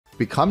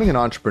becoming an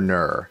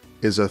entrepreneur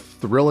is a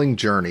thrilling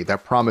journey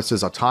that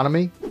promises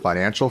autonomy,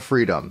 financial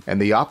freedom,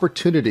 and the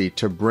opportunity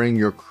to bring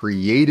your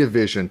creative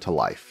vision to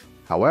life.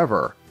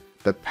 However,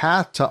 the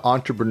path to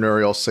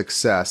entrepreneurial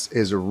success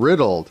is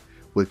riddled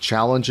with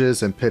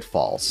challenges and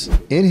pitfalls.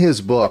 In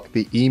his book,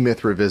 The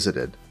E-Myth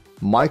Revisited,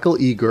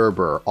 Michael E.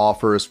 Gerber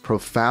offers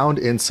profound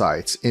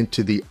insights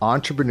into the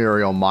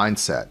entrepreneurial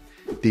mindset,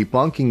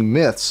 debunking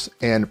myths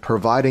and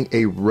providing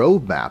a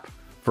roadmap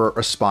for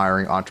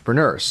aspiring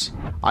entrepreneurs.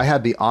 I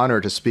had the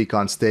honor to speak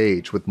on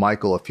stage with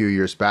Michael a few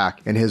years back,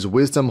 and his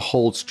wisdom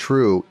holds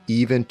true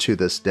even to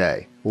this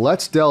day.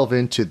 Let's delve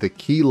into the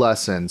key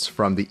lessons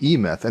from the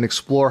E-Myth and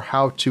explore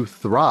how to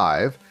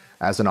thrive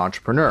as an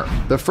entrepreneur.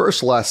 The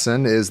first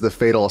lesson is the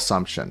fatal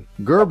assumption.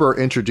 Gerber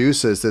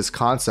introduces this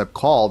concept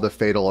called the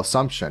fatal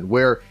assumption,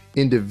 where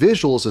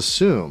individuals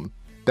assume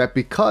that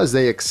because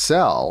they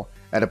excel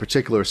at a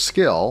particular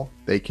skill,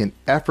 they can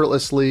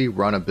effortlessly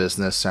run a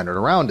business centered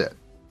around it.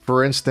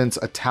 For instance,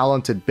 a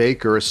talented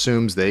baker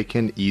assumes they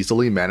can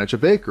easily manage a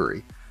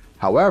bakery.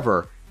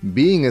 However,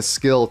 being a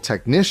skilled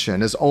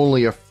technician is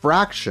only a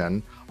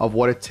fraction of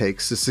what it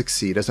takes to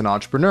succeed as an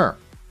entrepreneur.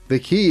 The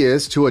key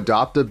is to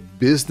adopt a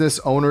business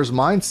owner's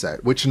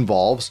mindset, which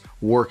involves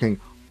working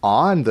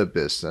on the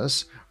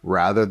business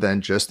rather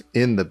than just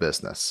in the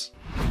business.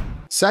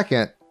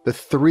 Second, the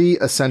 3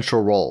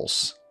 essential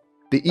roles.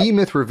 The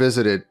E-Myth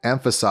Revisited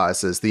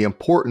emphasizes the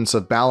importance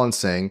of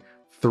balancing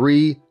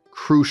 3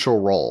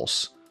 crucial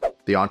roles: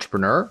 the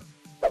entrepreneur,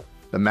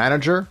 the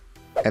manager,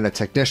 and the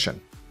technician.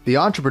 The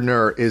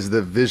entrepreneur is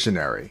the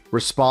visionary,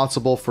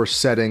 responsible for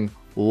setting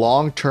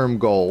long-term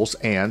goals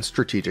and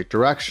strategic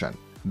direction.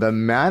 The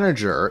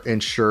manager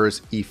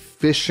ensures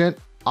efficient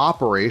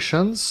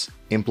operations,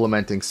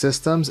 implementing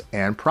systems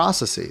and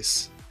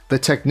processes. The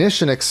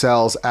technician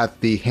excels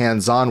at the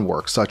hands-on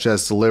work, such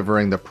as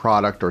delivering the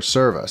product or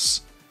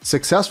service.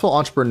 Successful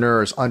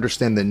entrepreneurs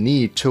understand the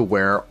need to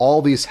wear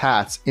all these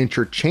hats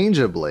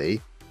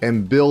interchangeably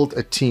and build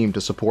a team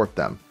to support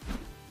them.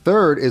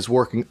 Third is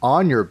working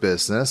on your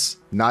business,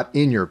 not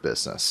in your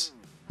business.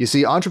 You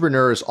see,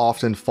 entrepreneurs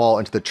often fall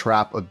into the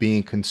trap of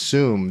being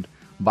consumed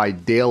by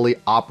daily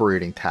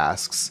operating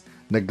tasks,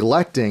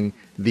 neglecting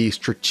the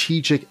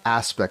strategic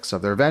aspects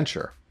of their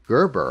venture.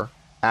 Gerber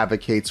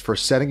advocates for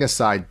setting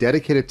aside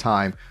dedicated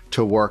time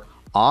to work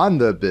on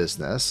the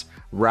business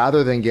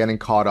rather than getting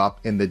caught up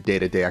in the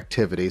day-to-day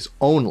activities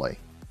only.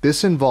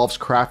 This involves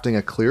crafting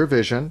a clear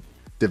vision,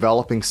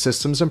 developing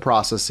systems and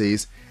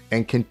processes,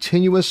 and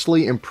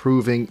continuously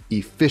improving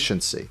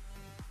efficiency.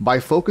 By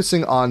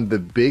focusing on the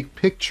big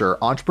picture,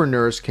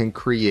 entrepreneurs can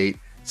create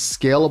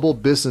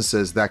scalable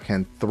businesses that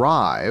can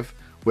thrive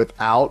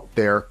without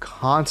their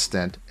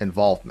constant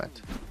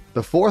involvement.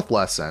 The fourth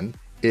lesson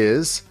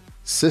is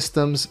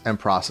systems and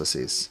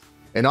processes.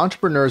 An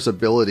entrepreneur's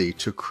ability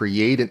to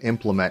create and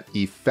implement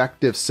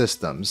effective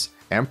systems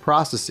and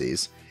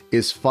processes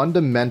is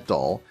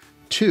fundamental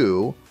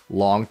to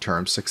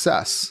long-term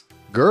success.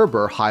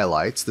 Gerber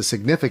highlights the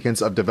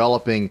significance of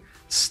developing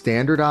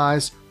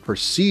standardized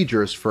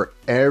procedures for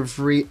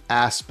every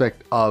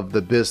aspect of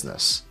the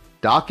business.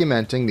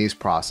 Documenting these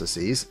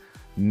processes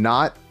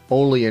not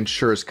only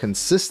ensures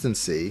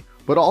consistency,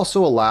 but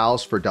also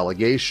allows for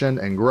delegation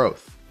and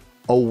growth.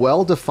 A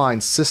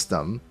well-defined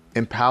system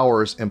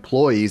empowers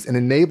employees and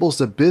enables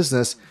the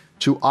business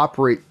to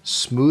operate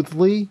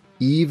smoothly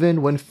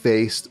even when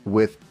faced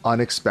with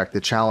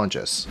unexpected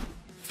challenges.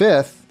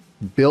 Fifth,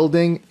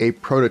 building a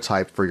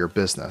prototype for your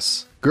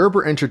business.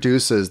 Gerber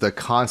introduces the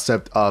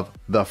concept of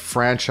the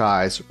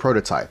franchise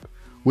prototype,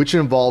 which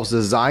involves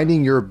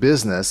designing your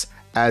business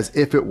as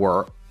if it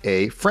were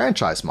a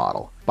franchise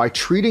model. By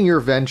treating your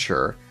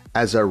venture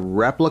as a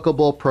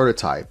replicable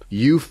prototype,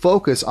 you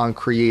focus on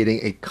creating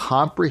a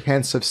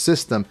comprehensive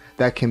system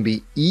that can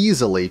be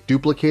easily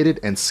duplicated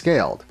and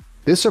scaled.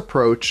 This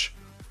approach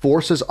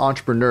forces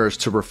entrepreneurs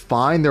to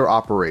refine their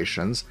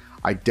operations,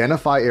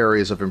 identify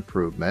areas of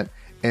improvement,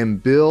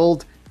 and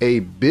build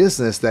a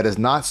business that is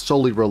not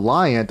solely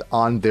reliant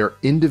on their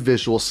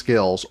individual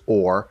skills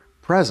or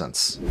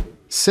presence.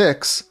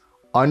 6,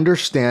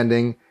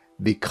 understanding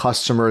the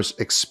customer's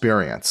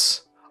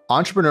experience.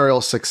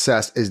 Entrepreneurial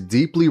success is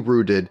deeply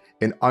rooted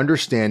in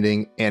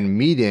understanding and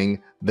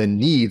meeting the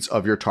needs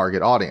of your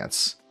target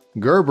audience.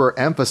 Gerber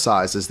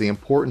emphasizes the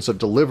importance of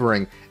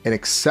delivering an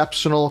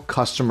exceptional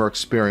customer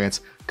experience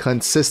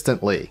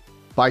consistently.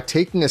 By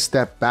taking a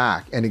step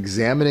back and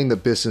examining the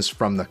business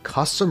from the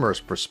customer's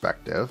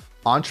perspective,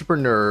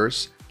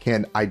 entrepreneurs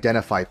can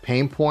identify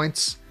pain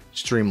points,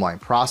 streamline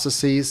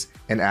processes,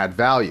 and add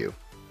value.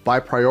 By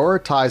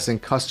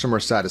prioritizing customer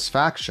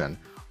satisfaction,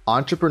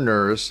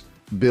 entrepreneurs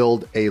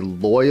build a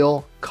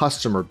loyal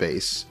customer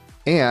base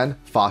and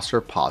foster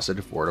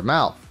positive word of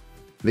mouth.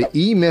 The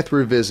E-Myth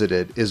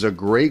Revisited is a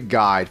great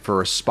guide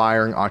for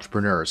aspiring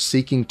entrepreneurs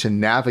seeking to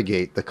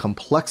navigate the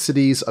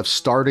complexities of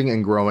starting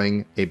and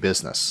growing a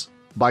business.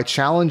 By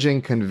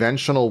challenging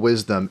conventional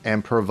wisdom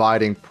and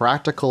providing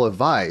practical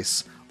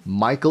advice,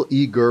 Michael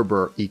E.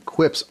 Gerber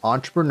equips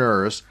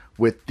entrepreneurs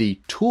with the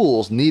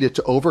tools needed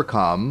to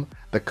overcome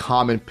the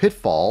common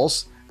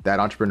pitfalls that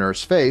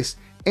entrepreneurs face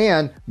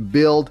and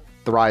build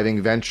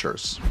thriving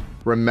ventures.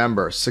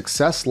 Remember,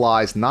 success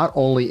lies not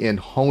only in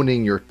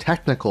honing your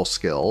technical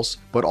skills,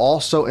 but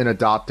also in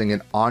adopting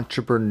an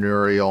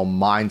entrepreneurial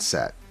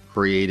mindset,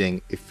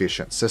 creating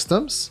efficient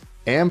systems,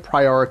 and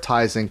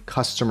prioritizing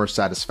customer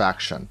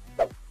satisfaction.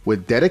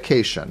 With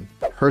dedication,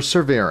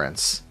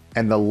 perseverance,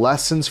 and the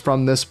lessons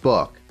from this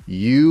book,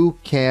 you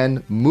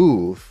can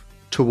move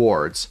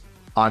towards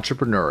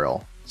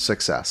entrepreneurial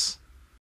success.